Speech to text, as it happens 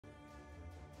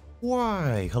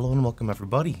Why, hello and welcome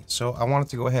everybody. So I wanted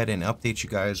to go ahead and update you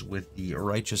guys with the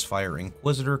Righteous Fire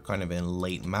Inquisitor, kind of in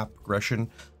late map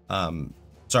progression.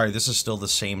 Sorry, this is still the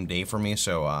same day for me,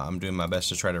 so I'm doing my best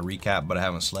to try to recap, but I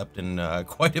haven't slept in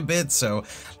quite a bit, so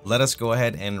let us go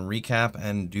ahead and recap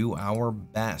and do our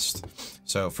best.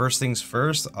 So first things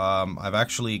first, I've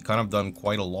actually kind of done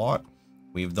quite a lot.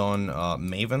 We've done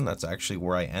Maven, that's actually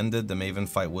where I ended. The Maven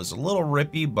fight was a little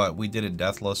rippy, but we did it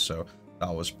deathless, so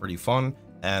that was pretty fun.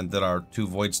 And did our 2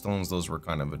 Void Stones, those were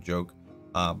kind of a joke.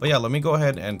 But yeah, let me go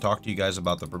ahead and talk to you guys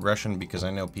about the progression, because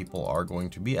I know people are going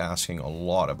to be asking a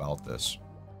lot about this.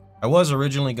 I was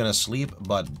originally going to sleep,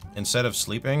 but instead of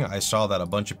sleeping, I saw that a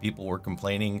bunch of people were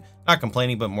complaining, not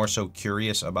complaining, but more so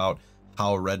curious about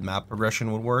how red map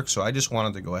progression would work, so I just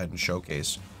wanted to go ahead and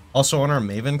showcase. Also, on our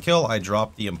Maven kill, I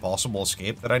dropped the impossible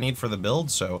escape that I need for the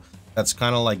build, so that's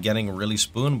kind of like getting really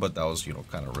spooned, but that was, you know,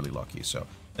 kind of really lucky, so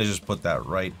I just put that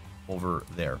right over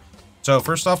there. So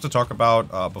first off, to talk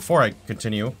about, before I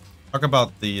continue, talk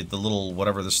about the little,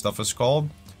 whatever this stuff is called.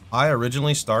 I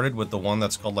originally started with the one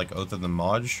that's called like Oath of the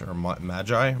Magi, or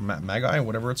Magi,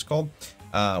 whatever it's called,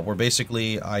 where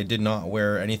basically I did not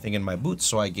wear anything in my boots,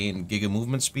 so I gained Giga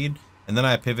movement speed, and then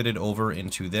I pivoted over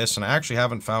into this, and I actually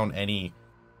haven't found any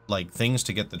like things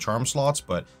to get the charm slots,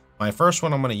 but my first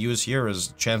one I'm going to use here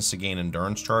is chance to gain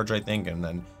endurance charge, I think, and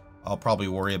then I'll probably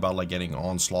worry about like getting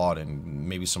onslaught and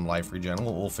maybe some life regen.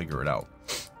 We'll figure it out.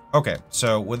 Okay,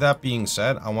 so with that being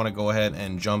said, I want to go ahead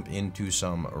and jump into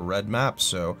some red maps.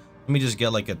 So let me just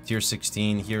get like a tier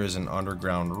 16. Here is an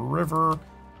underground river.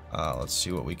 Let's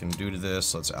see what we can do to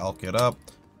this. Let's alk it up.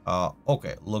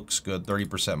 Okay, looks good.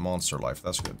 30% monster life.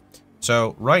 That's good.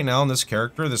 So right now in this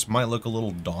character, this might look a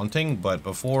little daunting, but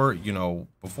before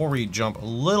we jump a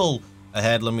little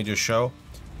ahead, let me just show.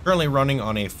 Currently running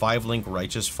on a 5-link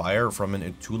Righteous Fire from an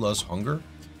Atula's Hunger.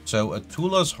 So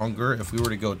Atula's Hunger, if we were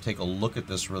to go take a look at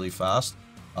this really fast,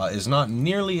 is not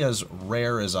nearly as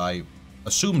rare as I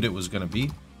assumed it was going to be.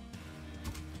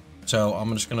 So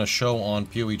I'm just going to show on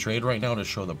PoE Trade right now to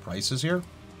show the prices here.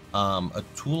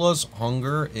 Atula's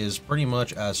Hunger is pretty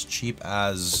much as cheap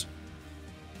as,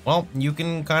 well, you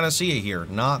can kind of see it here.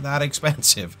 Not that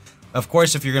expensive. Of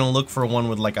course, if you're going to look for one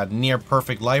with like a near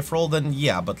perfect life roll, then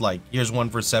yeah, but like here's one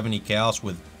for 70 chaos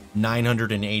with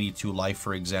 982 life,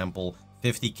 for example,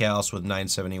 50 chaos with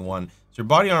 971. So your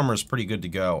body armor is pretty good to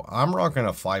go. I'm rocking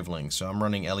a 5-link, so I'm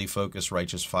running Ellie Focus,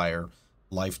 Righteous Fire,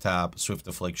 Life Tap, Swift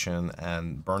Affliction,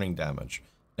 and Burning Damage.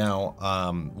 Now,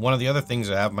 one of the other things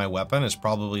I have in my weapon is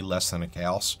probably less than a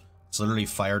chaos. It's literally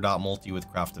Fire Dot Multi with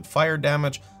crafted fire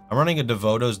damage. I'm running a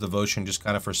Devoto's Devotion just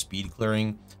kind of for speed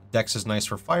clearing. Dex is nice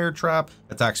for fire trap,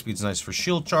 attack speed is nice for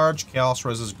shield charge, chaos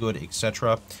res is good,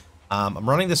 etc. I'm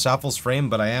running the Sappho's Frame,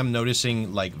 but I am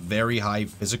noticing like very high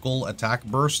physical attack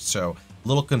burst, so a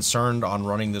little concerned on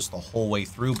running this the whole way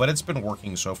through, but it's been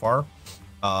working so far.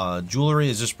 Jewelry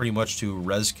is just pretty much to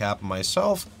res cap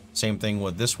myself. Same thing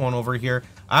with this one over here.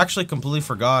 I actually completely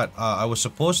forgot, I was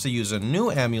supposed to use a new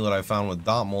amulet I found with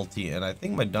Dot Multi, and I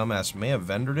think my dumbass may have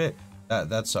vendored it.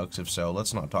 That sucks if so.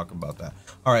 Let's not talk about that.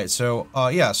 All right, so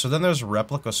yeah, so then there's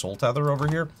Replica Soul Tether over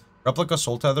here. Replica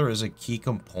Soul Tether is a key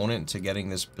component to getting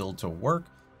this build to work.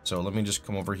 So let me just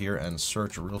come over here and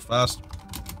search real fast.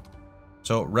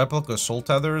 So Replica Soul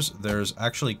Tethers, there's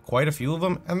actually quite a few of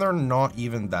them, and they're not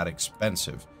even that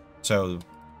expensive. So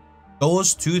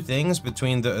those 2 things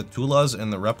between the Atulas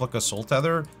and the Replica Soul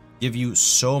Tether give you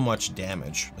so much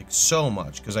damage, like so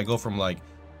much, because I go from like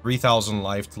 3,000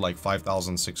 life to like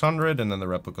 5,600, and then the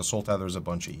Replica Soul Tether is a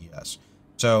bunch of ES.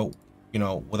 So, you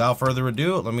know, without further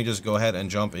ado, let me just go ahead and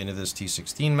jump into this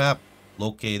T16 map,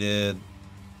 located,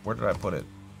 where did I put it?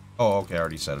 Oh, okay, I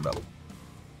already set it up.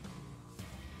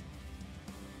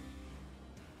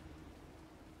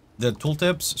 The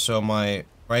tooltips, so my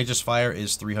Righteous Fire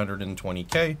is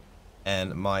 320k,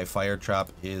 and my Fire Trap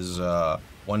is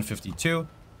 152.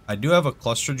 I do have a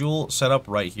cluster jewel set up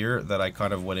right here that I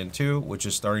kind of went into, which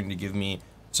is starting to give me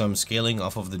some scaling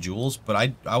off of the jewels,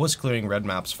 but I was clearing red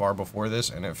maps far before this,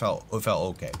 and it felt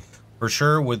okay. For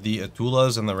sure, with the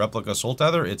Atulas and the Replica Soul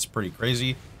Tether, it's pretty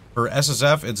crazy. For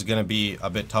SSF, it's going to be a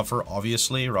bit tougher,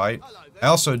 obviously, right? I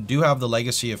also do have the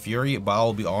Legacy of Fury, but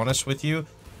I'll be honest with you,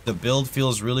 the build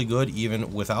feels really good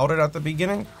even without it at the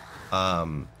beginning.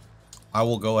 I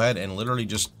will go ahead and literally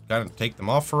just kind of take them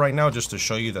off for right now, just to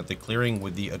show you that the clearing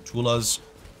with the Atulas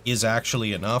is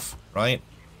actually enough, right?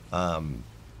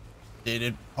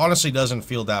 It honestly doesn't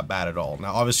feel that bad at all.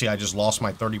 Now, obviously, I just lost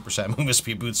my 30% movement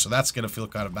speed boots, so that's going to feel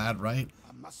kind of bad, right?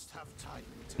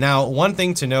 Now, one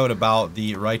thing to note about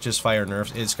the Righteous Fire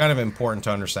nerfs, it's kind of important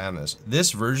to understand this.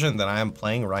 This version that I am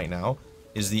playing right now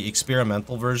is the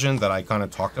experimental version that I kind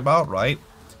of talked about, right?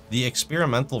 the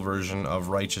experimental version of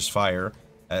Righteous Fire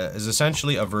is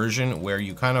essentially a version where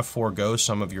you kind of forego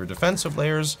some of your defensive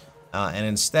layers and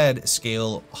instead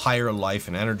scale higher life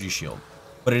and energy shield.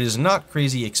 But it is not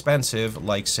crazy expensive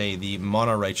like, say, the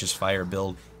Mono Righteous Fire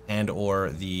build and or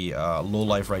the Low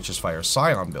Life Righteous Fire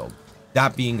Scion build.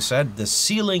 That being said, the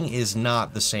ceiling is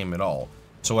not the same at all.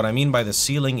 So what I mean by the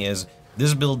ceiling is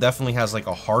this build definitely has like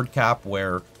a hard cap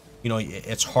where, you know,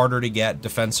 it's harder to get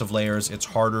defensive layers, it's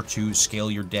harder to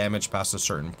scale your damage past a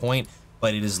certain point,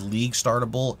 but it is league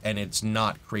startable and it's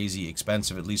not crazy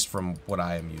expensive, at least from what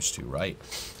I am used to, right?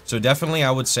 So definitely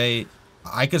I would say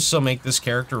I could still make this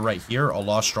character right here a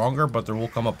lot stronger, but there will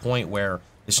come a point where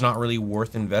it's not really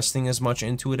worth investing as much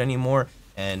into it anymore,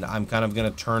 and I'm kind of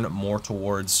going to turn more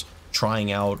towards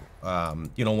trying out,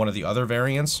 you know, one of the other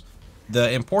variants.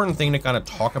 The important thing to kind of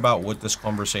talk about with this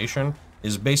conversation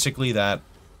is basically that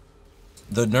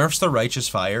the nerfs to Righteous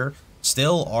Fire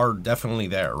still are definitely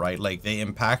there, right? Like, they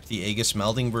impact the Aegis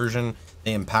Melding version,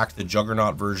 they impact the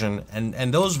Juggernaut version,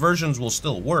 and those versions will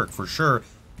still work for sure,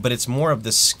 but it's more of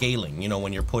the scaling, you know,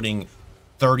 when you're putting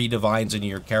 30 divines into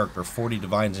your character, 40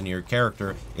 divines into your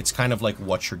character, it's kind of like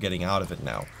what you're getting out of it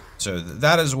now. So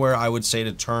that is where I would say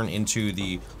to turn into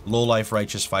the low life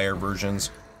Righteous Fire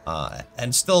versions,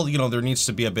 and still, you know, there needs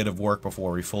to be a bit of work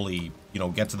before we fully, you know,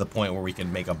 get to the point where we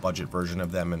can make a budget version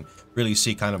of them and really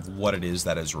see kind of what it is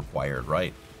that is required,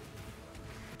 right?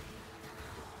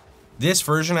 This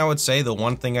version, I would say, the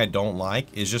one thing I don't like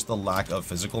is just the lack of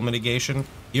physical mitigation.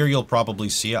 Here you'll probably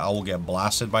see it. I will get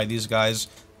blasted by these guys.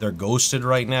 They're ghosted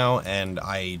right now, and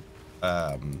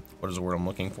what is the word I'm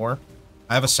looking for?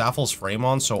 I have a Sappho's frame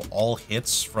on, so all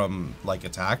hits from, like,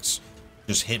 attacks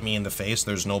just hit me in the face.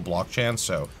 There's no block chance,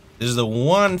 so this is the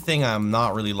one thing I'm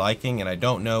not really liking, and I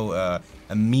don't know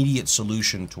immediate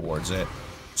solution towards it.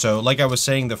 So, like I was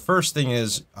saying, the first thing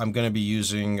is I'm going to be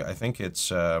using, I think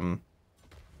it's,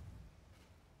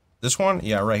 this one?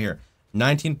 Yeah, right here.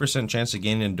 19% chance to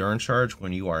gain endurance charge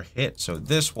when you are hit, so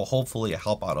this will hopefully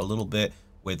help out a little bit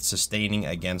with sustaining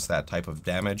against that type of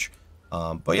damage.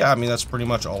 But yeah, I mean, that's pretty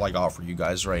much all I got for you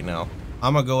guys right now.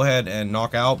 I'm gonna go ahead and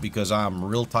knock out because I'm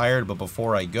real tired, but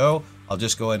before I go, I'll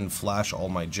just go ahead and flash all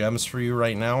my gems for you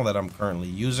right now that I'm currently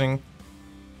using.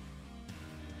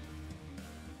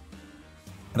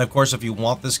 And of course, if you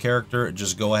want this character,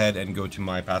 just go ahead and go to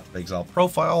my Path of Exile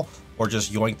profile, or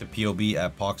just yoink the POB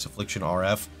at Pohx Affliction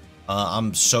RF.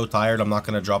 I'm so tired, I'm not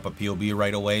gonna drop a POB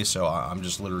right away, so I'm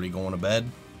just literally going to bed.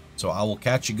 So I will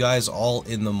catch you guys all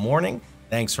in the morning.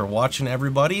 Thanks for watching,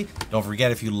 everybody. Don't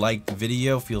forget, if you liked the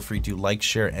video, feel free to like,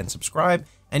 share, and subscribe.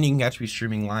 And you can catch me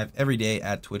streaming live every day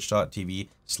at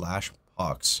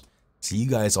twitch.tv/Pohx. See you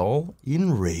guys all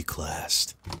in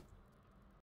Rayclast.